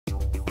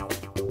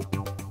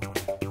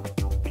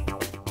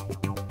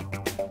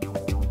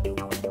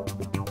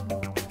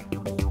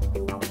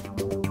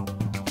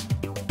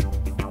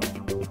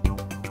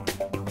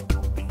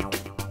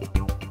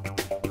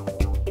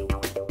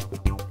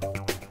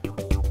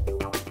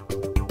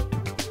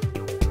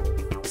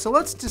So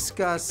let's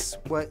discuss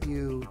what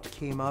you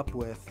came up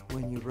with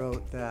when you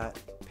wrote that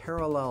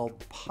parallel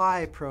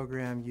pi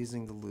program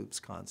using the loops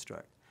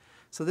construct.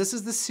 So this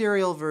is the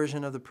serial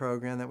version of the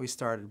program that we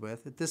started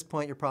with. At this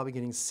point, you're probably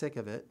getting sick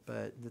of it,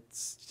 but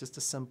it's just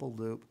a simple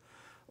loop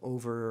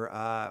over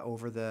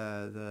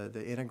the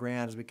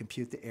integrand as we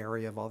compute the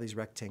area of all these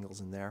rectangles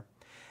in there.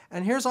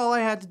 And here's all I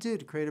had to do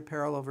to create a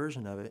parallel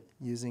version of it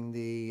using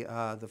the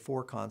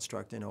for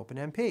construct in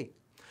OpenMP.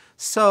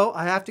 So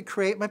I have to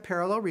create my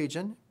parallel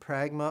region,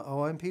 pragma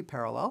OMP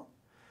parallel.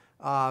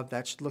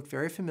 That should look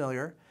very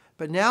familiar.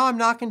 But now I'm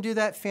not going to do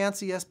that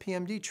fancy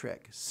SPMD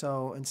trick.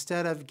 So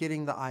instead of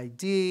getting the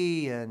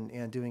ID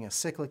and doing a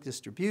cyclic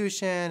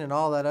distribution and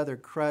all that other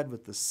crud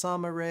with the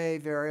sum array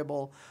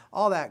variable,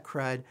 all that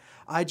crud,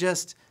 I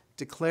just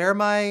declare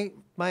my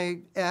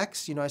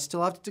X. You know, I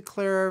still have to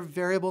declare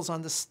variables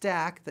on the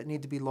stack that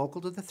need to be local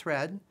to the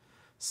thread.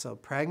 So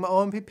pragma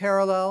OMP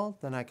parallel,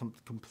 then I can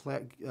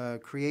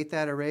create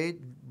that array,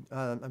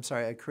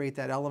 I create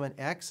that element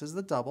X as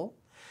the double.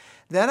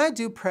 Then I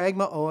do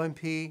pragma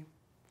OMP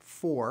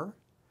 4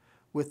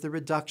 with the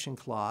reduction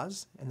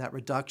clause, and that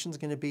reduction is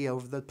going to be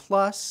over the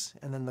plus,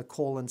 and then the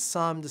colon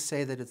sum to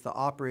say that it's the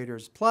operator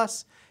is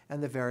plus,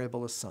 and the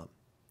variable is sum.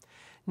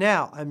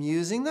 Now, I'm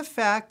using the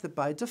fact that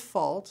by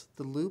default,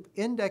 the loop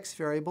index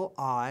variable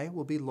I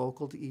will be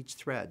local to each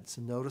thread.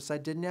 So notice I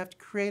didn't have to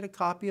create a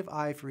copy of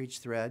I for each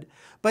thread.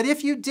 But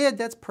if you did,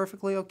 that's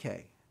perfectly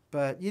OK.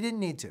 But you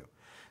didn't need to.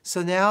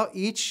 So now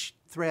each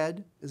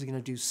thread is going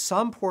to do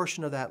some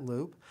portion of that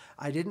loop.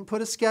 I didn't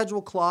put a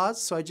schedule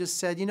clause, so I just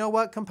said, you know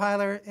what,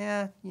 compiler,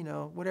 you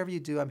know, whatever you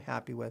do I'm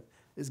happy with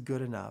is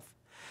good enough.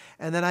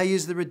 And then I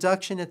use the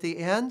reduction at the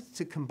end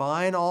to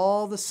combine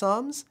all the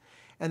sums.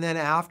 And then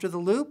after the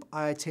loop,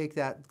 I take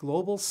that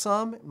global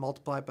sum,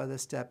 multiply it by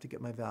this step to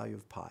get my value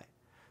of pi.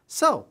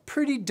 So,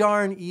 pretty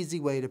darn easy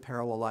way to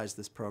parallelize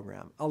this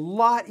program. A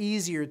lot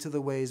easier to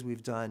the ways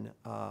we've done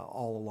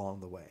all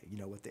along the way, you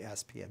know, with the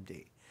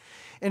SPMD.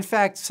 In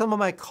fact, some of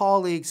my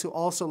colleagues who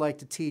also like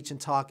to teach and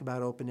talk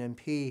about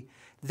OpenMP,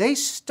 they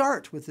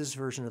start with this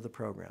version of the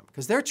program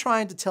because they're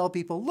trying to tell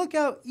people, look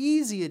how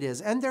easy it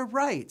is, and they're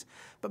right.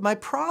 But my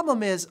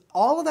problem is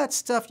all of that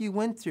stuff you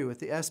went through with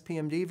the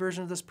SPMD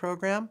version of this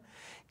program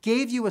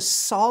gave you a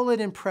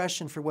solid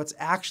impression for what's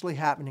actually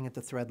happening at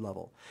the thread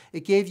level.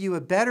 It gave you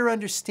a better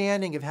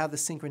understanding of how the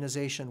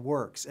synchronization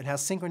works and how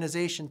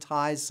synchronization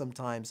ties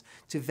sometimes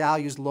to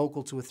values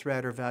local to a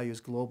thread or values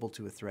global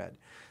to a thread.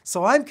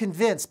 So I'm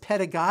convinced,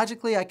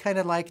 pedagogically, I kind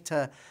of like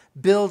to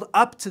build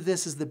up to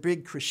this as the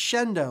big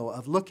crescendo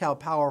of look how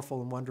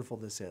powerful and wonderful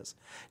this is.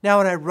 Now,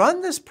 when I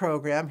run this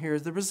program,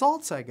 here's the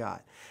results I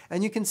got.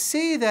 And you can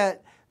see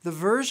that the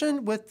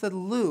version with the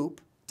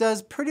loop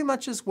does pretty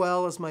much as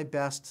well as my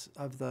best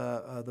of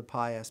the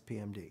Pi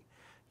SPMD.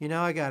 You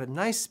know, I got a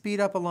nice speed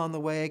up along the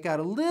way. I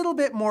got a little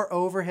bit more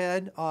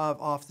overhead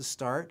off the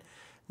start,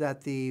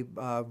 that the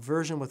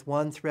version with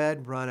one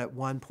thread run at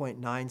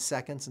 1.9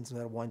 seconds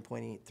instead of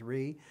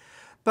 1.83.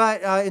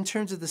 But in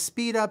terms of the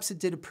speed ups, it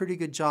did a pretty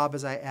good job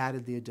as I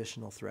added the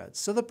additional threads.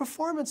 So the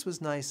performance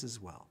was nice as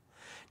well.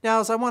 Now,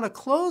 as I want to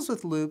close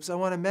with loops, I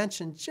want to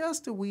mention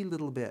just a wee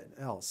little bit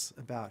else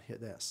about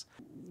this.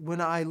 When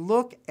I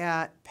look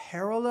at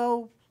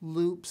parallel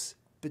loops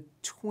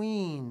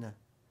between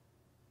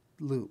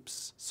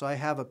loops, so I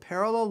have a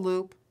parallel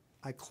loop,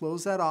 I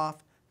close that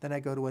off, then I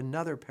go to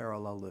another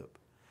parallel loop.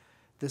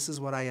 This is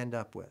what I end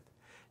up with.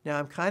 Now,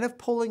 I'm kind of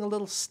pulling a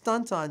little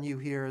stunt on you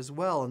here as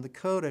well in the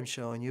code I'm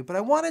showing you, but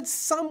I wanted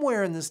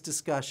somewhere in this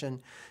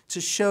discussion to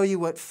show you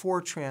what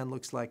Fortran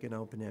looks like in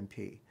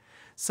OpenMP.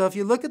 So if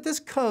you look at this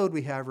code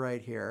we have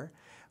right here,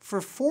 for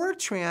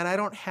Fortran, I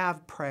don't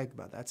have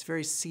pragma. That's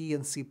very C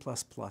and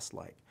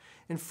C++-like.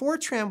 In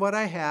Fortran, what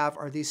I have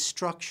are these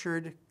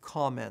structured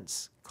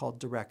comments called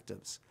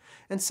directives.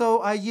 And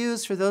so I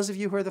use, for those of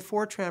you who are the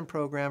Fortran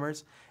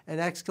programmers, an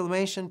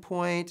exclamation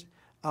point,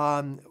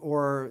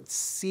 or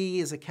C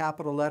is a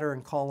capital letter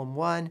in column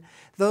 1.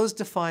 Those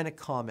define a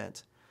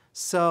comment.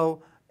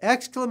 So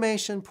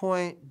exclamation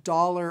point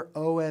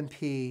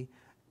 $OMP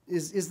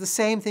is the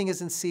same thing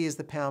as in C as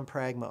the pound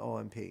pragma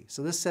OMP.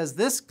 So this says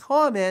this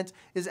comment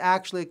is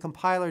actually a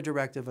compiler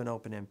directive in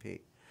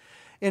OpenMP.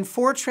 In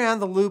Fortran,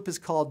 the loop is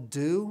called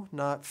do,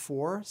 not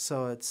for.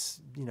 So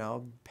it's, you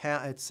know,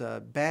 it's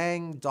a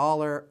bang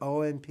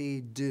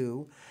 $OMP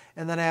do,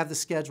 and then I have the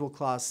schedule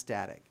clause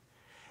static.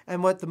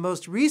 And what the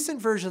most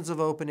recent versions of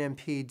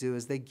OpenMP do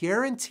is they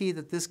guarantee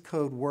that this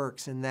code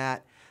works in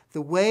that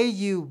the way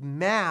you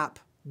map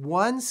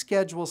one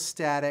schedule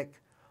static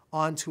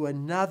onto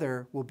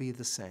another will be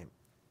the same.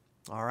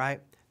 All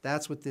right?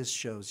 That's what this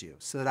shows you,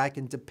 so that I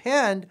can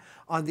depend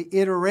on the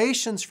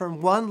iterations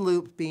from one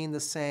loop being the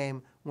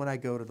same when I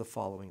go to the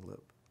following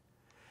loop.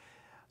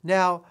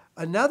 Now,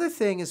 another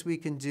thing is we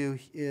can do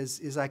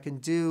is I can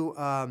do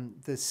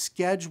the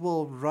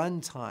schedule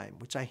runtime,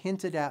 which I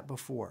hinted at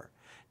before.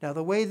 Now,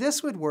 the way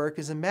this would work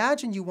is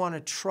imagine you want to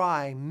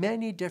try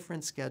many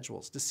different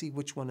schedules to see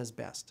which one is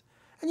best.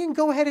 And you can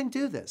go ahead and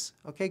do this.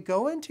 Okay,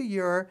 go into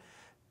your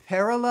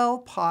parallel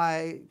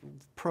pi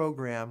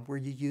program where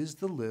you use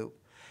the loop,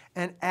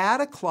 and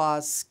add a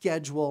clause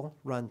schedule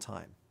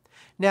runtime.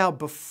 Now,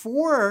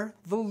 before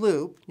the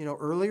loop,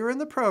 earlier in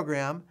the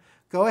program,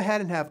 go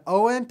ahead and have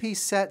OMP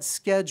set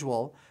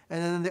schedule,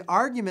 and then in the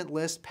argument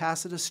list,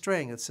 pass it a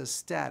string that says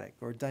static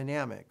or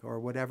dynamic or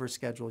whatever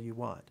schedule you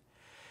want.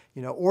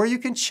 Or you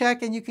can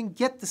check and you can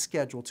get the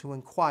schedule to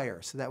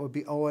inquire. So that would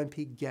be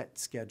OMP get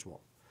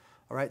schedule.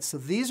 All right, so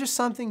these are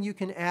something you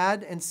can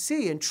add and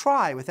see and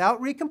try without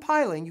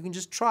recompiling. You can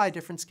just try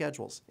different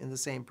schedules in the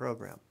same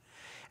program.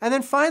 And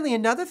then finally,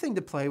 another thing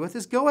to play with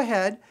is go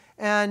ahead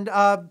and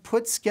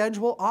put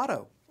schedule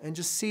auto and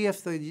just see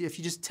if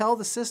you just tell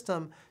the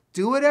system,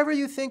 do whatever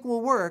you think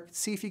will work,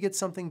 see if you get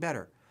something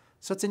better.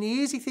 So it's an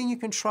easy thing you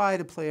can try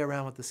to play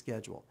around with the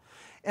schedule.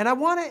 And I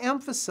want to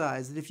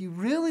emphasize that if you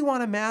really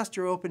want to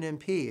master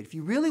OpenMP, if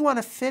you really want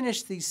to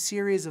finish these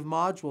series of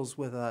modules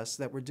with us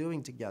that we're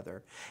doing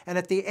together, and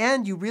at the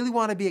end you really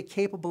want to be a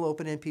capable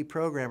OpenMP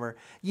programmer,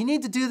 you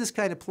need to do this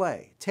kind of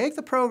play. Take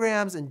the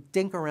programs and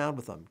dink around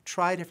with them.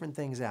 Try different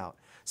things out.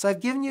 So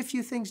I've given you a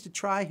few things to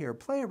try here.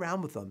 Play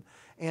around with them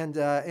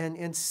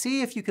and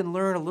see if you can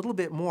learn a little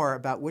bit more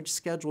about which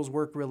schedules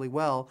work really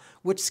well,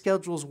 which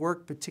schedules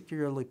work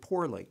particularly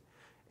poorly,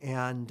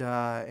 and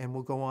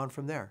we'll go on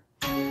from there.